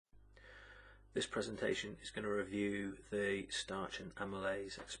This presentation is going to review the starch and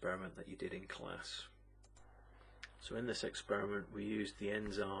amylase experiment that you did in class. So in this experiment we used the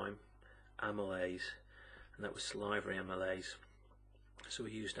enzyme amylase, and that was salivary amylase. So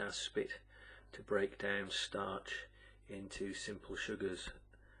we used our spit to break down starch into simple sugars,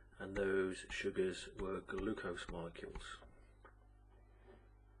 and those sugars were glucose molecules.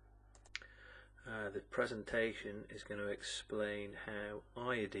 The presentation is going to explain how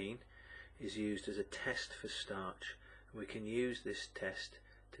iodine is used as a test for starch. We can use this test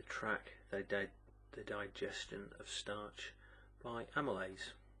to track the digestion of starch by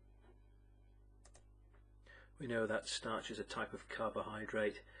amylase. We know that starch is a type of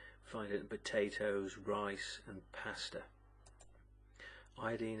carbohydrate. We find it in potatoes, rice and pasta.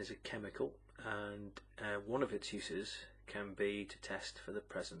 Iodine is a chemical, and one of its uses can be to test for the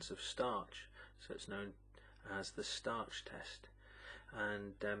presence of starch. So it's known as the starch test.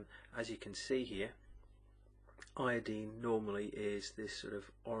 And as you can see here, iodine normally is this sort of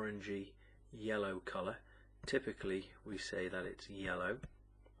orangey yellow colour. Typically we say that it's yellow,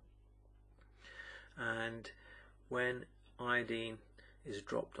 and when iodine is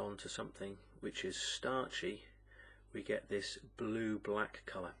dropped onto something which is starchy, we get this blue-black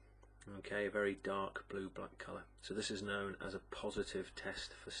colour. Okay, a very dark blue-black colour. So this is known as a positive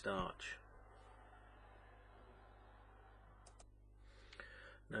test for starch.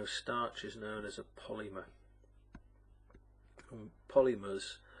 Now, starch is known as a polymer. And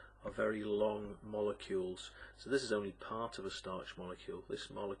polymers are very long molecules. So this is only part of a starch molecule. This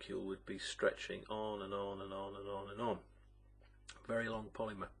molecule would be stretching on and on and on and on and on. Very long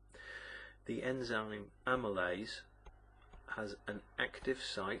polymer. The enzyme amylase has an active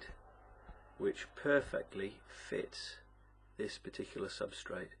site which perfectly fits this particular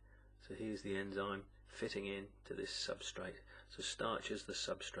substrate. So here's the enzyme fitting in to this substrate. So starch is the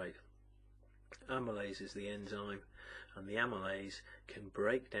substrate, amylase is the enzyme, and the amylase can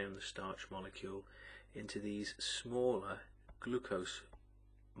break down the starch molecule into these smaller glucose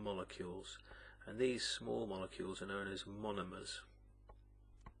molecules, and these small molecules are known as monomers.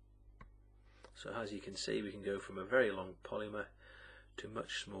 So as you can see, we can go from a very long polymer to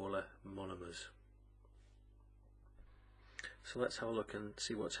much smaller monomers. So let's have a look and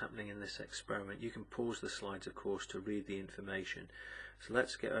see what's happening in this experiment. You can pause the slides, of course, to read the information. So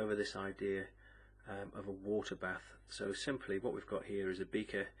let's get over this idea of a water bath. So simply what we've got here is a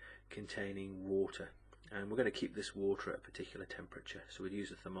beaker containing water, and we're going to keep this water at a particular temperature. So we'd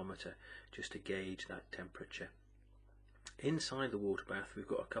use a thermometer just to gauge that temperature. Inside the water bath we've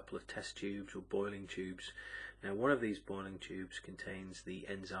got a couple of test tubes or boiling tubes. Now one of these boiling tubes contains the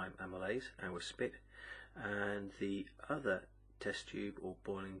enzyme amylase, our spit, and the other test tube or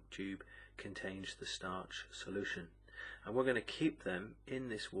boiling tube contains the starch solution, and we're going to keep them in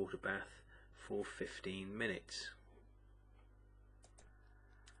this water bath for 15 minutes.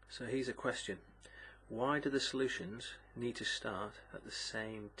 So here's a question: why do the solutions need to start at the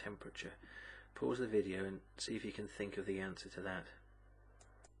same temperature? Pause the video and see if you can think of the answer to that.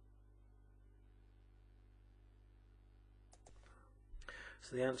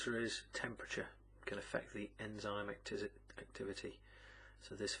 So the answer is temperature can affect the enzyme activity,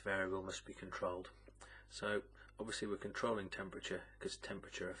 so this variable must be controlled. So obviously we're controlling temperature because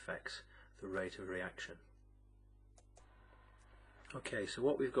temperature affects the rate of reaction. Okay, so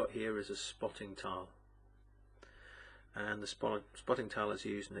what we've got here is a spotting tile, and the spotting tile is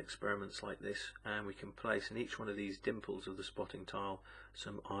used in experiments like this, and we can place in each one of these dimples of the spotting tile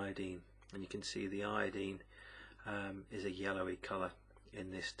some iodine, and you can see the iodine is a yellowy colour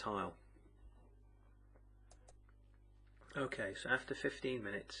in this tile. Okay, so after 15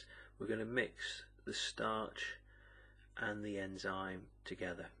 minutes we're going to mix the starch and the enzyme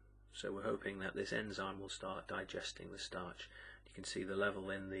together. So we're hoping that this enzyme will start digesting the starch. You can see the level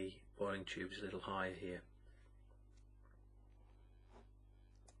in the boiling tube is a little higher here.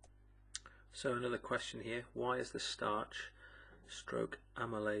 So another question here: why is the starch stroke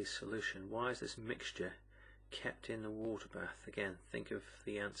amylase solution, why is this mixture kept in the water bath? Again, think of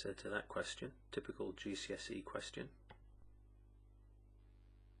the answer to that question, typical GCSE question.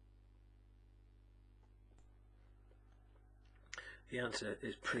 The answer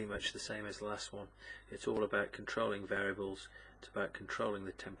is pretty much the same as the last one. It's all about controlling variables. It's about controlling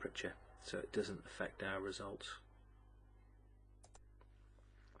the temperature so it doesn't affect our results.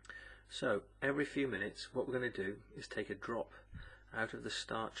 So every few minutes what we're going to do is take a drop out of the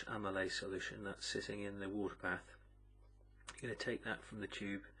starch amylase solution that's sitting in the water bath. You're going to take that from the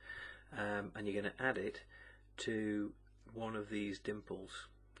tube and you're going to add it to one of these dimples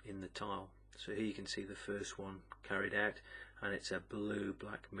in the tile. So here you can see the first one carried out, and it's a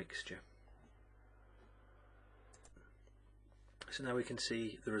blue-black mixture. So now we can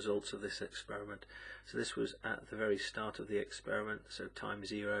see the results of this experiment. So this was at the very start of the experiment, so time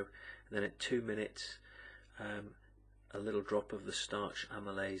 0, and then at 2 minutes a little drop of the starch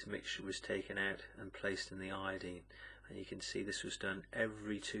amylase mixture was taken out and placed in the iodine, and you can see this was done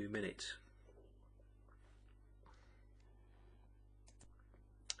every 2 minutes.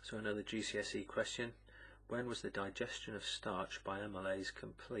 So another GCSE question: when was the digestion of starch by amylase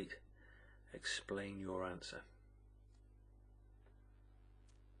complete? Explain your answer.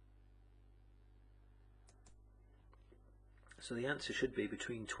 So the answer should be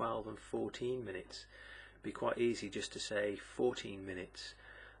between 12 and 14 minutes. It'd be quite easy just to say 14 minutes,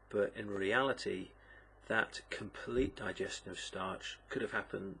 but in reality that complete digestion of starch could have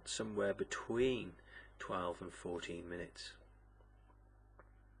happened somewhere between 12 and 14 minutes.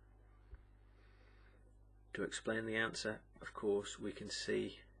 To explain the answer, of course, we can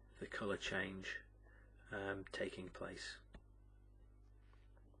see the colour change taking place.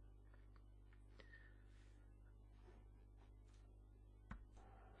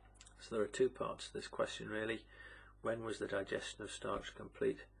 So there are two parts to this question really. When was the digestion of starch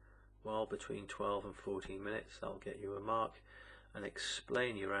complete? Well, between 12 and 14 minutes, that'll get you a mark. And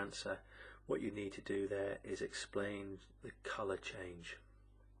explain your answer. What you need to do there is explain the colour change.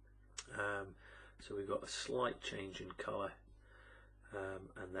 So we've got a slight change in colour,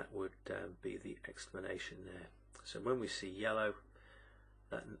 and that would be the explanation there. So when we see yellow,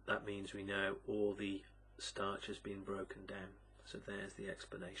 that means we know all the starch has been broken down. So there's the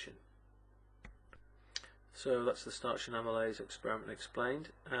explanation. So that's the starch and amylase experiment explained,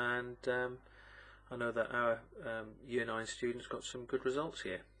 and I know that our Year 9 students got some good results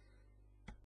here.